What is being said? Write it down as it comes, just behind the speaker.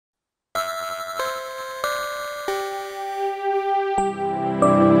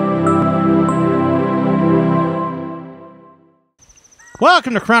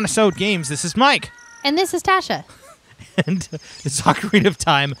Welcome to Chronosode Games. This is Mike. And this is Tasha. And it's Ocarina of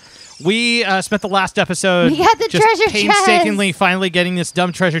Time. We spent the last episode We got the just treasure painstakingly chest. finally getting this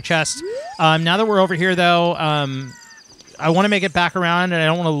dumb treasure chest. Now that we're over here, though, I want to make it back around, and I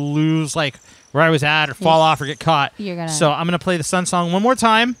don't want to lose like where I was at or fall off or get caught. So I'm going to play the Sun Song one more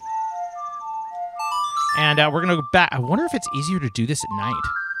time. And we're going to go back. I wonder if it's easier to do this at night.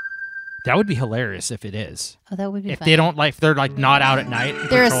 That would be hilarious if it is. Oh, that would be if fun. They don't like, they're like not out at night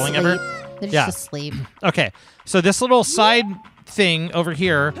They're patrolling asleep. ever. They're just asleep. Okay, so this little side thing over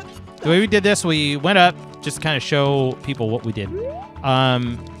here, the way we did this, we went up just to kind of show people what we did.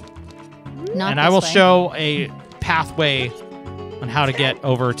 And I will show a pathway on how to get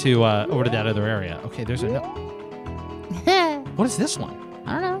over to that other area. Okay, there's a no. What is this one?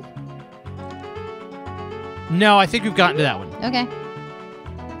 I don't know. No, I think we've gotten to that one. Okay.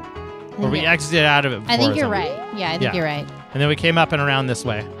 Or we exited out of it before. I think you're right. Yeah, I think you're right. And then we came up and around this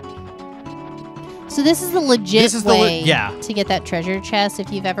way. So this is the legit way yeah. to get that treasure chest.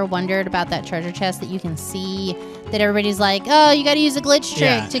 If you've ever wondered about that treasure chest that you can see that everybody's like, oh, you got to use a glitch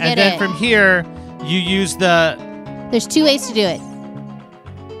trick to get it. And then from here, you use the... There's two ways to do it.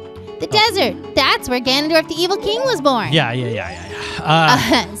 The desert. That's where Ganondorf the Evil King was born. Yeah.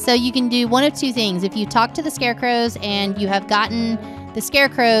 So you can do one of two things. If you talk to the scarecrows and you have gotten the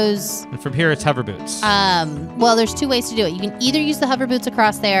scarecrows... And from here, it's hover boots. Well, there's two ways to do it. You can either use the hover boots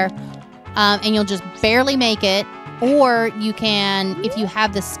across there, and you'll just barely make it, or you can, if you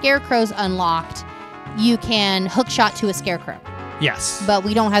have the scarecrows unlocked, you can hook shot to a scarecrow. Yes. But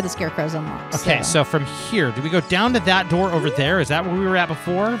we don't have the scarecrows unlocked. Okay, so from here, do we go down to that door over there? Is that where we were at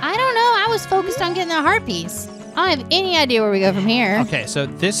before? I don't know. I was focused on getting that heart piece. I don't have any idea where we go from here. Okay, so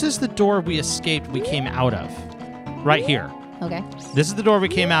this is the door we escaped, we came out of. Right here. Okay. This is the door we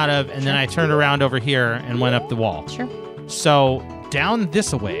came out of, and then I turned around over here and went up the wall. Sure. So down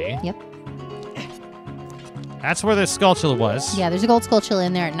this way. Yep. That's where the Skulltula was. Yeah, there's a gold Skulltula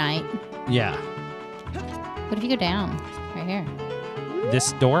in there at night. Yeah. What if you go down? Right here.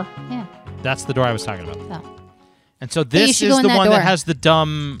 This door? Yeah. That's the door I was talking about. Oh. And so this is the one that has the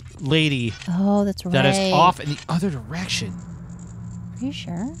dumb lady. Oh, that's right. That is off in the other direction. Are you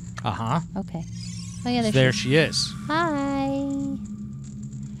sure? Uh-huh. Okay. Oh, yeah, there she is. Hi.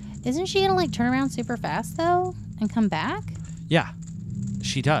 Isn't she gonna like turn around super fast though and come back? Yeah,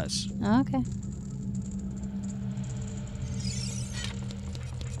 she does. Okay.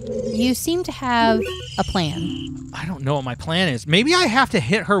 You seem to have a plan. I don't know what my plan is. Maybe I have to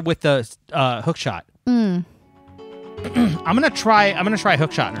hit her with the hook shot. I'm gonna try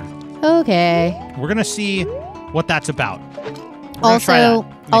hook shotting her. Okay. We're gonna see what that's about. Also,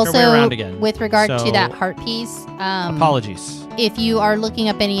 around again. With regard to that heart piece, apologies. If you are looking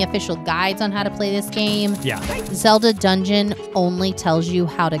up any official guides on how to play this game, Zelda Dungeon only tells you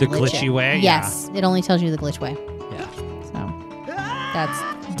how to glitch it. The glitchy way? Yes, it only tells you the glitch way. Yeah. So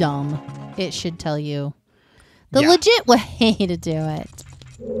that's dumb. It should tell you the legit way to do it.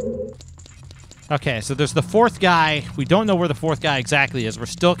 Okay, so there's the fourth guy. We don't know where the fourth guy exactly is. We're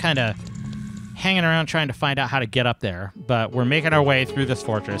still kind of hanging around trying to find out how to get up there, but we're making our way through this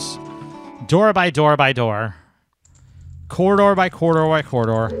fortress. Door by door by door. Corridor by corridor by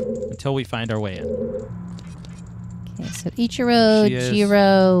corridor until we find our way in. Okay, so Ichiro,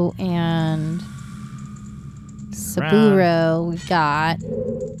 Jiro, and Saburo we've got.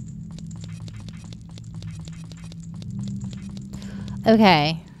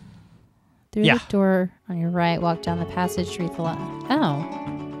 Okay. Through the door on your right, walk down the passage, street the left. Oh.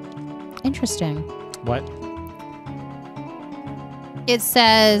 Interesting. What? It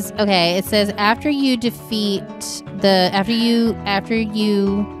says, okay, it says after you defeat after you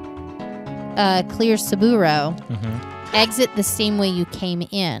clear Saburo, exit the same way you came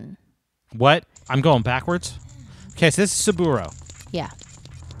in. What? I'm going backwards? Okay, so this is Saburo. Yeah.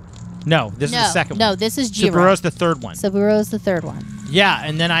 No, this is the second one. No, this is Jiro. Saburo's the third one. Saburo's the third one. Yeah,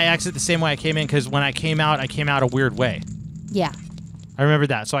 and then I exit the same way I came in because when I came out a weird way. Yeah. I remember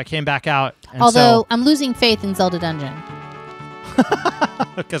that. So I came back out. And although I'm losing faith in Zelda Dungeon.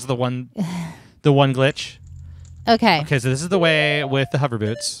 Because of the one glitch. Okay. Okay, so this is the way with the hover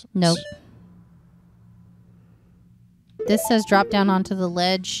boots. Nope. This says drop down onto the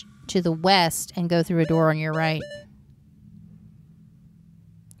ledge to the west and go through a door on your right.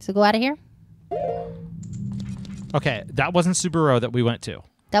 So go out of here. Okay, that wasn't Saburo that we went to.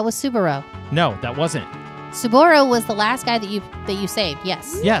 That was Saburo. No, that wasn't. Saburo was the last guy that you saved.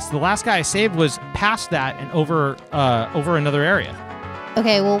 Yes. Yes, the last guy I saved was past that and over another area.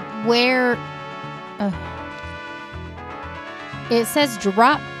 Okay, well, where? It says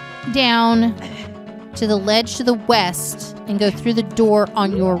drop down to the ledge to the west and go through the door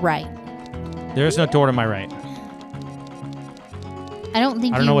on your right. There's no door to my right. I don't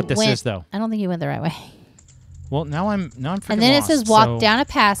know what this is, though. I don't think you went the right way. Well, now I'm freaking And then lost, it says walk down a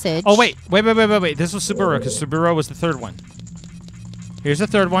passage. Oh, wait. This was Subaru, because Subaru was the third one. Here's the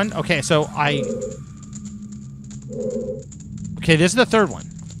third one. Okay, so Okay, this is the third one.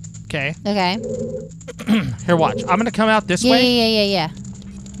 Okay. Okay. Here, watch. I'm going to come out this way. Yeah.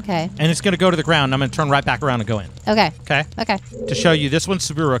 Okay. And it's going to go to the ground. I'm going to turn right back around and go in. Okay. Okay? Okay. To show you, this one's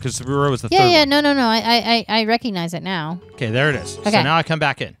Subaru, because Subaru was the third Yeah, one. no. I recognize it now. Okay, there it is. Okay. So now I come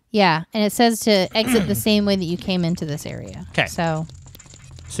back in. Yeah, and it says to exit the same way that you came into this area. Okay. So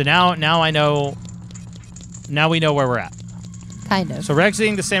now I know. Now we know where we're at. kind of. So we're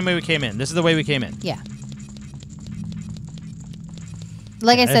exiting the same way we came in. This is the way we came in. Yeah.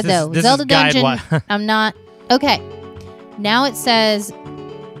 Like I said, though, this Zelda is guide Dungeon, I'm not... Okay. Now it says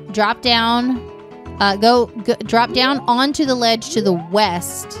drop down, go drop down onto the ledge to the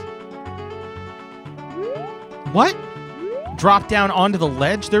west. What? Drop down onto the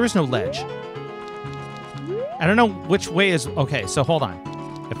ledge? There is no ledge. I don't know which way is... Okay, so hold on.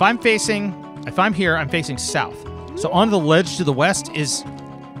 If I'm here, I'm facing south. So onto the ledge to the west is...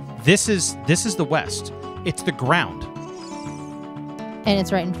 This is the west. It's the ground. And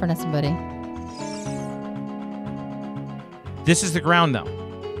it's right in front of somebody. This is the ground, though.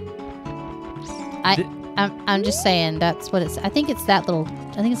 I'm just saying that's what it's... I think it's that little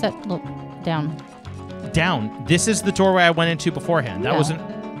down. Down. This is the doorway I went into beforehand. That wasn't...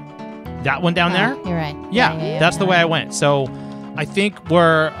 That one down there? You're right. Yeah, that's the way I went. So I think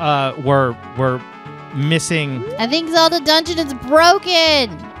we're missing... I think Zelda Dungeon is broken.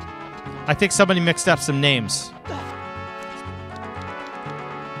 I think somebody mixed up some names.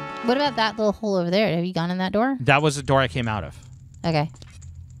 What about that little hole over there? Have you gone in that door? That was the door I came out of. Okay.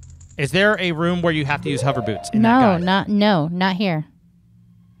 Is there a room where you have to use hover boots in that guide? Not here.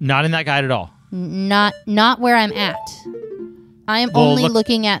 Not in that guide at all? Not where I'm at. I am only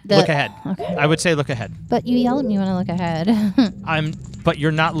looking at the... Look ahead. Okay. I would say look ahead. But you yell at me when I look ahead. But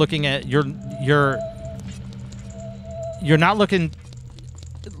you're not looking at... You're not looking...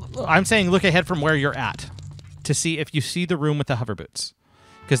 I'm saying look ahead from where you're at to see if you see the room with the hover boots.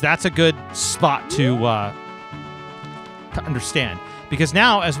 Because that's a good spot to understand. Because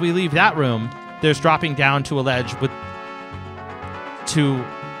now, as we leave that room, there's dropping down to a ledge to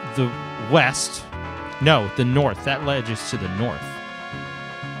the west. No, the north. That ledge is to the north.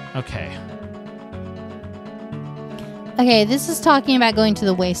 Okay. Okay, this is talking about going to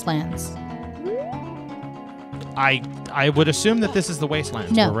the wastelands. I would assume that this is the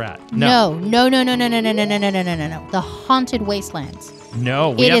wastelands where we're at. No. The haunted wastelands.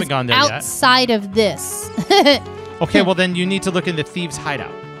 No, we haven't gone there yet. Outside of this. Okay, well then you need to look in the Thieves'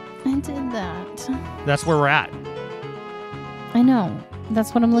 Hideout. I did that. That's where we're at. I know.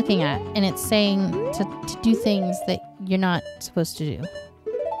 That's what I'm looking at. And it's saying to do things that you're not supposed to do.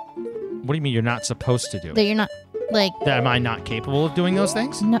 What do you mean you're not supposed to do? That you're not, like... That am I not capable of doing those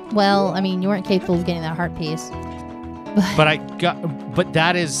things? No, well, I mean, you weren't capable of getting that heart piece. But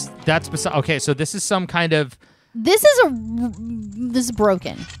that's beside... Okay, so this is some kind of... This is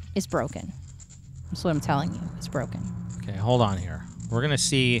broken. It's broken. That's what I'm telling you. It's broken. Okay, hold on here. We're going to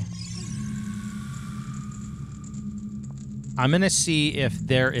see... I'm going to see if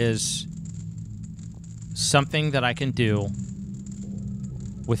there is something that I can do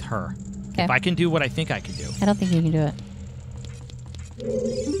with her. Okay. If I can do what I think I can do. I don't think you can do it.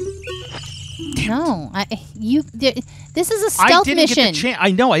 No, this is a stealth mission. I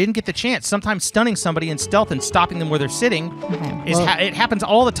know, I didn't get the chance. Sometimes stunning somebody in stealth and stopping them where they're sitting, it happens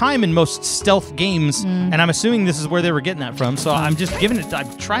all the time in most stealth games, and I'm assuming this is where they were getting that from, so I'm just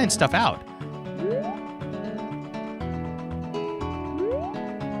I'm trying stuff out.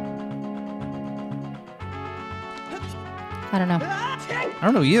 I don't know. I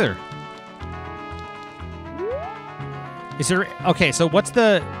don't know either. Is there... Okay, so what's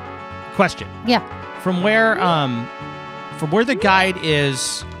the... Question. Yeah. From where the guide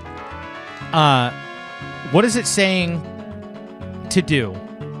is, what is it saying to do?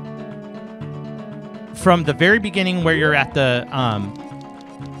 From the very beginning where you're at the,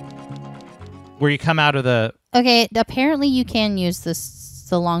 where you come out of the... Okay, apparently you can use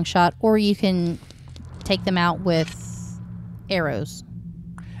the long shot, or you can take them out with arrows.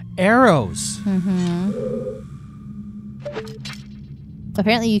 Arrows? Mm-hmm.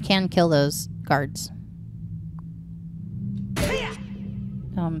 Apparently you can kill those guards.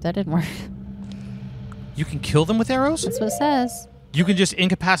 That didn't work. You can kill them with arrows? That's what it says. You can just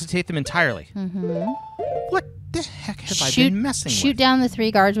incapacitate them entirely. Mm-hmm. What? The heck have I been messing with? Shoot down the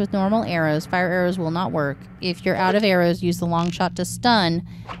 3 guards with normal arrows. Fire arrows will not work. If you're out of arrows, use the long shot to stun,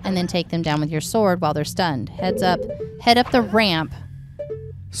 and then take them down with your sword while they're stunned. Head up the ramp.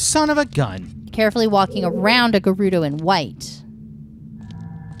 Son of a gun. Carefully walking around a Gerudo in white.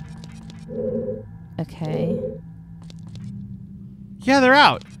 Okay. Yeah, they're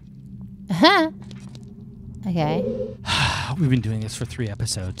out. Okay. We've been doing this for 3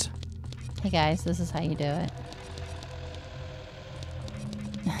 episodes. Hey guys, this is how you do it.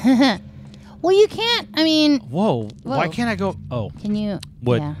 Well, you can't. I mean. Whoa. Why can't I go? Oh. Can you?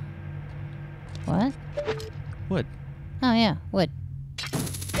 Wood. Yeah. What? Wood. Oh yeah, wood.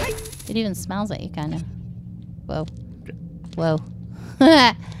 It even smells at you, kind of. Whoa. Whoa.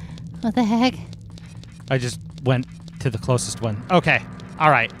 What the heck? I just went to the closest one. Okay.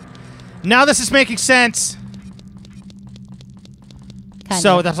 All right. Now this is making sense.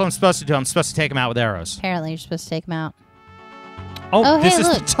 So that's what I'm supposed to do. I'm supposed to take them out with arrows. Apparently, you're supposed to take them out. Oh, this is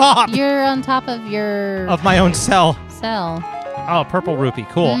the top. You're on top of your... Of my own cell. Oh, purple rupee.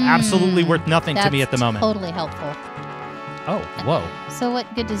 Cool. Absolutely worth nothing to me at the moment. That's totally helpful. Oh, whoa. So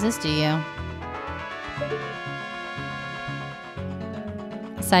what good does this do you?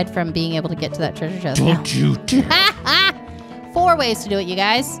 Aside from being able to get to that treasure chest. Don't you dare. 4 ways to do it, you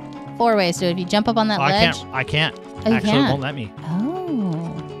guys. 4 ways to do it. If you jump up on that ledge... I can't. Oh, Actually, it won't let me.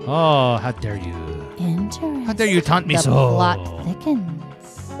 Oh, how dare you. Interesting. How dare you taunt me the so. plot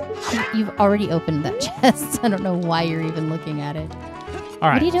thickens. You've already opened that chest. I don't know why you're even looking at it. All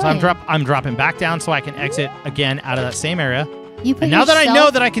right, what are you doing? So I'm dropping back down so I can exit again out of that same area. You put and now that I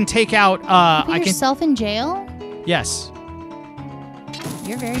know that I can take out... you put yourself in jail? Yes.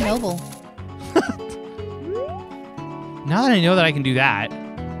 You're very noble. Now that I know that I can do that...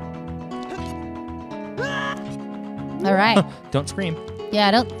 All right. Don't scream. Yeah,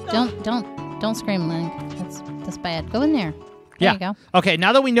 don't scream, Link. That's bad. Go in there. There you go. Okay,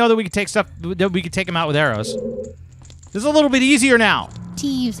 now that we know that we can take stuff, that we can take them out with arrows. This is a little bit easier now.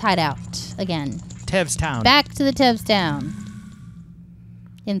 Thieves hideout again. Tev's town. Back to the Tev's town.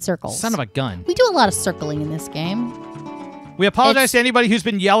 In circles. Son of a gun. We do a lot of circling in this game. We apologize to anybody who's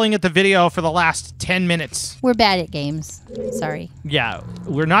been yelling at the video for the last 10 minutes. We're bad at games. Sorry. Yeah,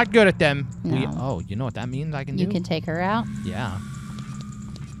 we're not good at them. No. You know what that means I can do? You can take her out. Yeah.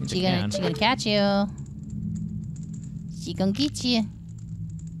 She gonna catch you. She gonna get you.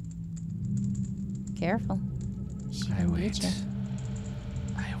 Careful. She gonna get you.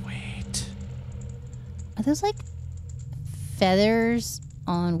 I wait. Are those like feathers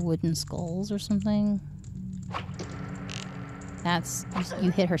on wooden skulls or something? That's you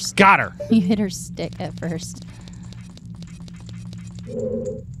hit her stick. Got her. You hit her stick at first.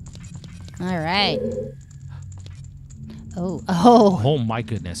 All right. Oh my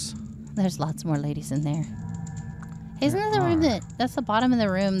goodness. There's lots more ladies in there. Hey, isn't that the room that's the bottom of the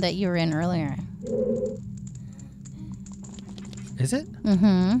room that you were in earlier? Is it?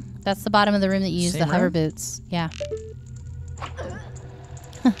 Mm-hmm. That's the bottom of the room that you use the hover room? boots. Yeah.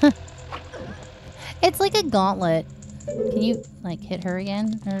 It's like a gauntlet. Can you, like, hit her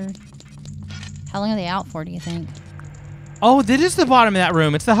again? Or how long are they out for, do you think? Oh, that is the bottom of that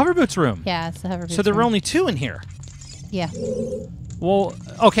room. It's the hover boots room. Yeah, it's the hover boots So there room. were only 2 in here. Yeah. Well,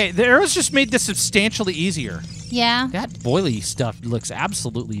 okay, the arrows just made this substantially easier. Yeah. That boily stuff looks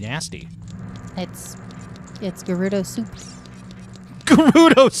absolutely nasty. It's Gerudo soup.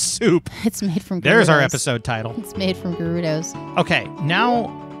 Gerudo soup. It's made from Gerudos. There's our episode title. It's made from Gerudos. Okay, now,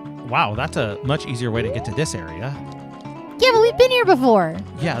 wow, that's a much easier way to get to this area. Yeah, but we've been here before.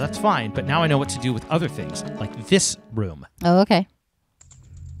 Yeah, that's fine, but now I know what to do with other things, like this room. Oh, okay.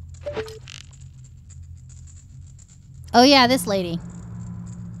 Oh, yeah, this lady.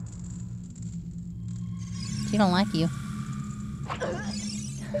 She don't like you.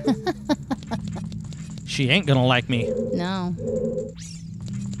 She ain't gonna like me. No.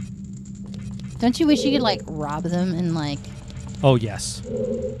 Don't you wish you could, like, rob them and, like... Oh, yes.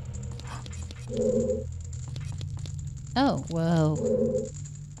 Oh, whoa.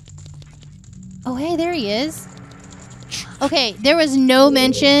 Oh, hey, there he is. Okay, there was no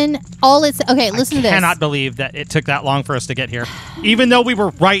mention. Okay, listen to this. I cannot believe that it took that long for us to get here, even though we were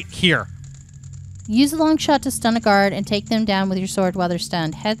right here. Use the long shot to stun a guard and take them down with your sword while they're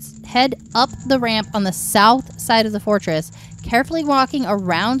stunned. Head up the ramp on the south side of the fortress, carefully walking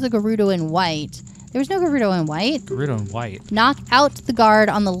around the Gerudo in white. There was no Gerudo in white. Gerudo in white. Knock out the guard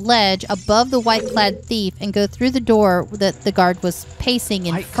on the ledge above the white-clad thief and go through the door that the guard was pacing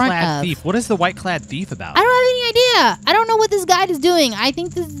in front of. White-clad thief. What is the white-clad thief about? I don't have any idea. I don't know what this guide is doing. I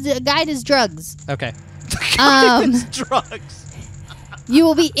think this guide is drugs. Okay. The guide is drugs. You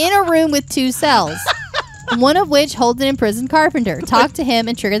will be in a room with 2 cells. one of which holds an imprisoned carpenter. Talk to him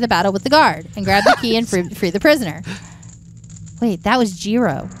and trigger the battle with the guard, and grab the key and free the prisoner. Wait, that was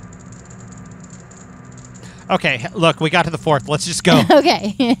Jiro. Okay, look, we got to the 4th. Let's just go.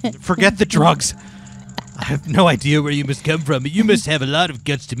 Okay. Forget the drugs. I have no idea where you must come from, but you must have a lot of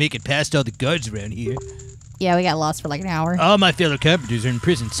guts to make it past all the guards around here. Yeah, we got lost for like an hour. All my fellow carpenters are in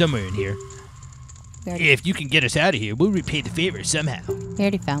prison somewhere in here. If you can get us out of here, we'll repay the favor somehow. We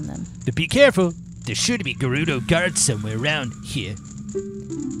already found them. But be careful. There's sure to be Gerudo guards somewhere around here.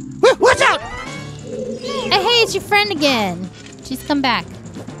 Watch out! Hey, it's your friend again. She's come back.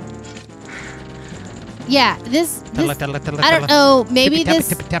 Yeah, this I don't know. Maybe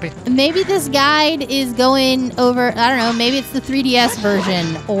maybe this guide is going over. I don't know. Maybe it's the 3DS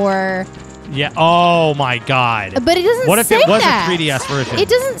version or. Yeah. Oh my God. But it doesn't. What if say it was that. a 3DS version? It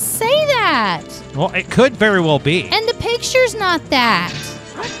doesn't say that. Well, it could very well be. And the picture's not that.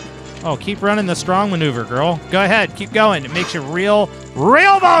 Oh, keep running the strong maneuver, girl. Go ahead, keep going. It makes you real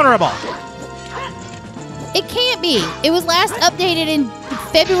vulnerable. It can't be. It was last updated in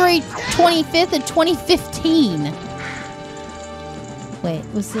February 25th of 2015. Wait,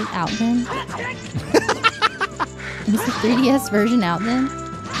 was it out then? Was the 3DS version out then?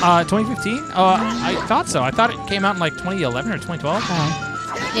 2015? I thought so. I thought it came out in like 2011 or 2012. Oh.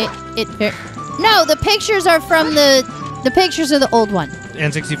 No, the pictures are from the pictures of the old one.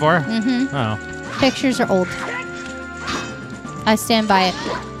 N64? Mm-hmm. Oh. Pictures are old. I stand by it.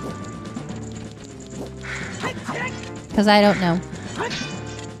 Because I don't know.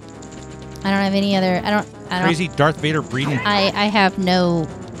 I don't have any other. I don't. Crazy Darth Vader breathing. I have no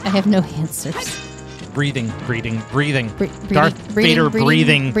answers. Breathing. Breathing. Darth Vader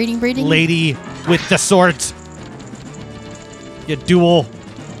breathing. Breathing. Lady with the swords. Yeah, dual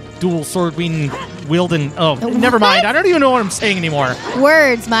sword wielding. Oh, never mind. I don't even know what I'm saying anymore.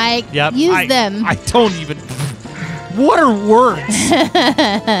 Words, Mike. Yep. Use them. I don't even. What are words?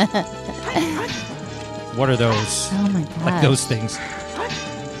 What are those? Oh my God. Like those things.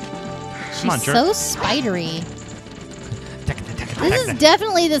 She's Come on, jerk. so spidery. This is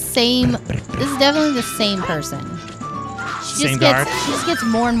definitely the same. This is definitely the same person. She just gets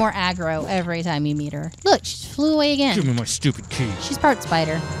more and more aggro every time you meet her. Look, she flew away again. Give me my stupid key. She's part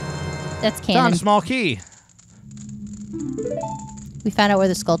spider. That's canon. Found a small key. We found out where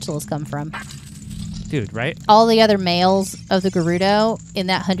the Skulltulas come from. Dude, right? All the other males of the Gerudo in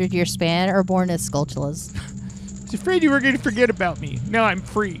that 100-year span are born as Skulltulas. I was afraid you were going to forget about me. Now I'm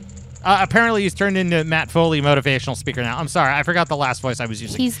free. Apparently, he's turned into Matt Foley, motivational speaker now. I'm sorry, I forgot the last voice I was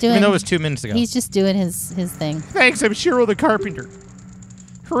using. Even though it was 2 minutes ago. He's just doing his thing. Thanks, I'm Shiro the Carpenter.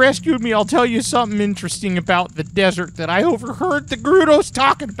 Who rescued me, I'll tell you something interesting about the desert that I overheard the Gerudos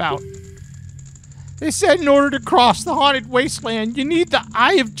talking about. They said in order to cross the haunted wasteland, you need the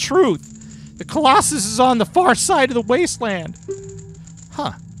Eye of Truth. The Colossus is on the far side of the wasteland.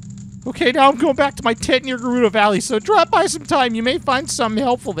 Huh. Okay, now I'm going back to my tent near Gerudo Valley, so drop by sometime. You may find something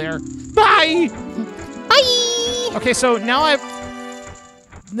helpful there. Bye! Bye! Okay, so now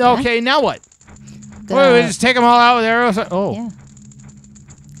Okay, now what? Wait, just take them all out with arrows? Oh. Yeah.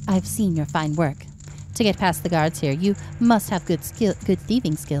 I've seen your fine work. To get past the guards here, you must have good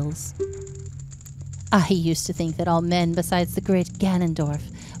thieving skills. I used to think that all men besides the great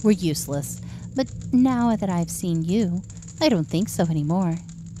Ganondorf were useless, but now that I've seen you, I don't think so anymore.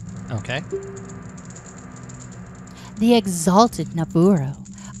 Okay. The exalted Naburo,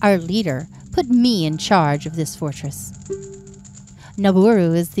 our leader, put me in charge of this fortress.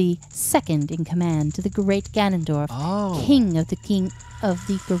 Naburo is the second in command to the great Ganondorf, king of the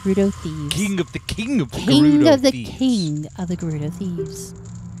Gerudo thieves. King of the king of the king Gerudo of the thieves. king of the Gerudo thieves.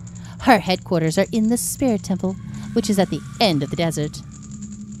 Her headquarters are in the Spirit Temple, which is at the end of the desert.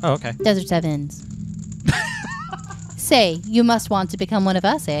 Oh, okay. Deserts have ends. Say, you must want to become one of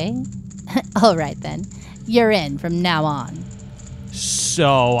us, eh? All right, then. You're in from now on.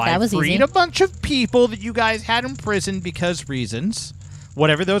 So I freed easy. a bunch of people that you guys had imprisoned because reasons.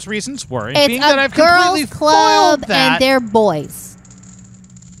 Whatever those reasons were. And It's being a that I've girls' completely club, foiled that, and they're boys.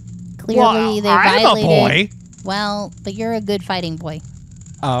 Clearly, they I'm violated. a boy. Well, but you're a good fighting boy.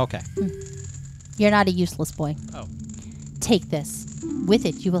 Oh, okay. You're not a useless boy. Oh. Take this. With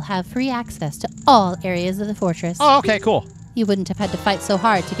it, you will have free access to all areas of the fortress. Oh, okay, cool. You wouldn't have had to fight so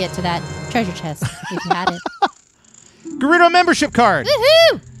hard to get to that treasure chest if you had it. Gerudo membership card.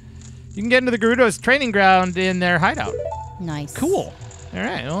 Woohoo! You can get into the Gerudo's training ground in their hideout. Nice. Cool. All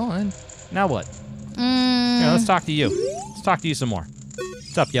right. Well, and now what? Here, let's talk to you. Let's talk to you some more.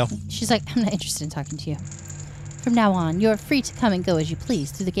 What's up, yo? She's like, I'm not interested in talking to you. From now on, you're free to come and go as you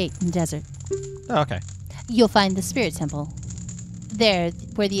please through the gate in the desert. Oh, okay. You'll find the Spirit Temple. There,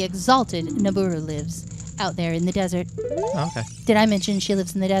 where the exalted Naburo lives. out there in the desert. Oh, okay. Did I mention she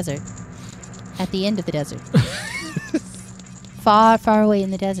lives in the desert? At the end of the desert. Far, far away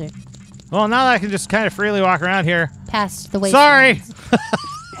in the desert. Well, now that I can just kind of freely walk around here. Past the wasteland.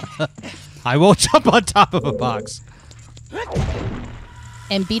 Sorry! I will jump on top of a box.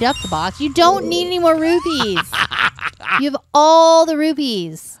 And beat up the box. You don't need any more rupees. You have all the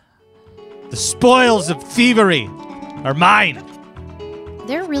rupees. The spoils of thievery are mine.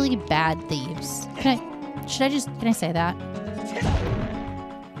 They're really bad thieves. Can I say that?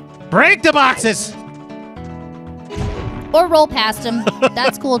 Break the boxes! Or roll past them.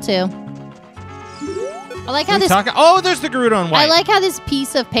 That's cool too. I like how this. Oh, there's the Gerudo in white. I like how this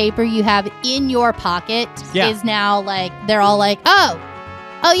piece of paper you have in your pocket is now like they're all like, oh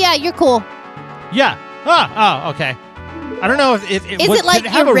yeah, you're cool. Yeah. Oh, okay. I don't know if is it like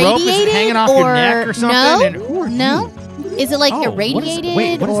have irradiated a rope that's hanging off your neck or something? No. Is it like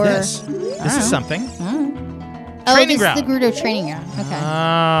irradiated what or? is this? This is something. Training ground. This is the Gerudo training ground. Okay.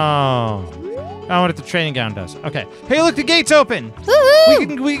 Oh. I wonder what the training ground does. Okay. Hey, look, the gate's open.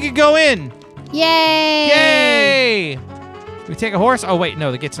 Woohoo! We can go in. Yay! Yay! We take a horse? Oh, wait,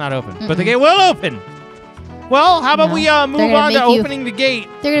 no, the gate's not open. But the gate will open. Well, how about we move on to opening the gate?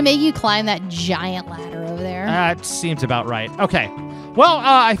 They're going to make you climb that giant ladder over there. That seems about right. Okay. Well,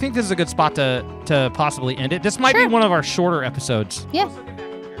 I think this is a good spot to possibly end it. This might be one of our shorter episodes. Yeah.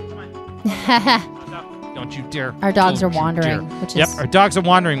 Don't you dare. Our dogs are wandering. Yep, our dogs are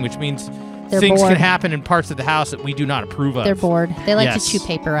wandering, which means things can happen in parts of the house that we do not approve of. They're bored. They like to chew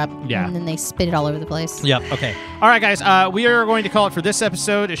paper up. Yeah. And then they spit it all over the place. Yep. Okay. All right, guys. We are going to call it for this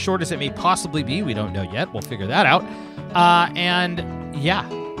episode, as short as it may possibly be. We don't know yet. We'll figure that out. And yeah.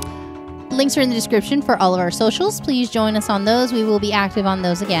 Links are in the description for all of our socials. Please join us on those. We will be active on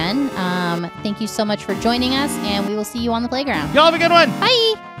those again. Thank you so much for joining us, and we will see you on the playground. Y'all have a good one.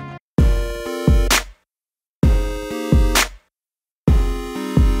 Bye.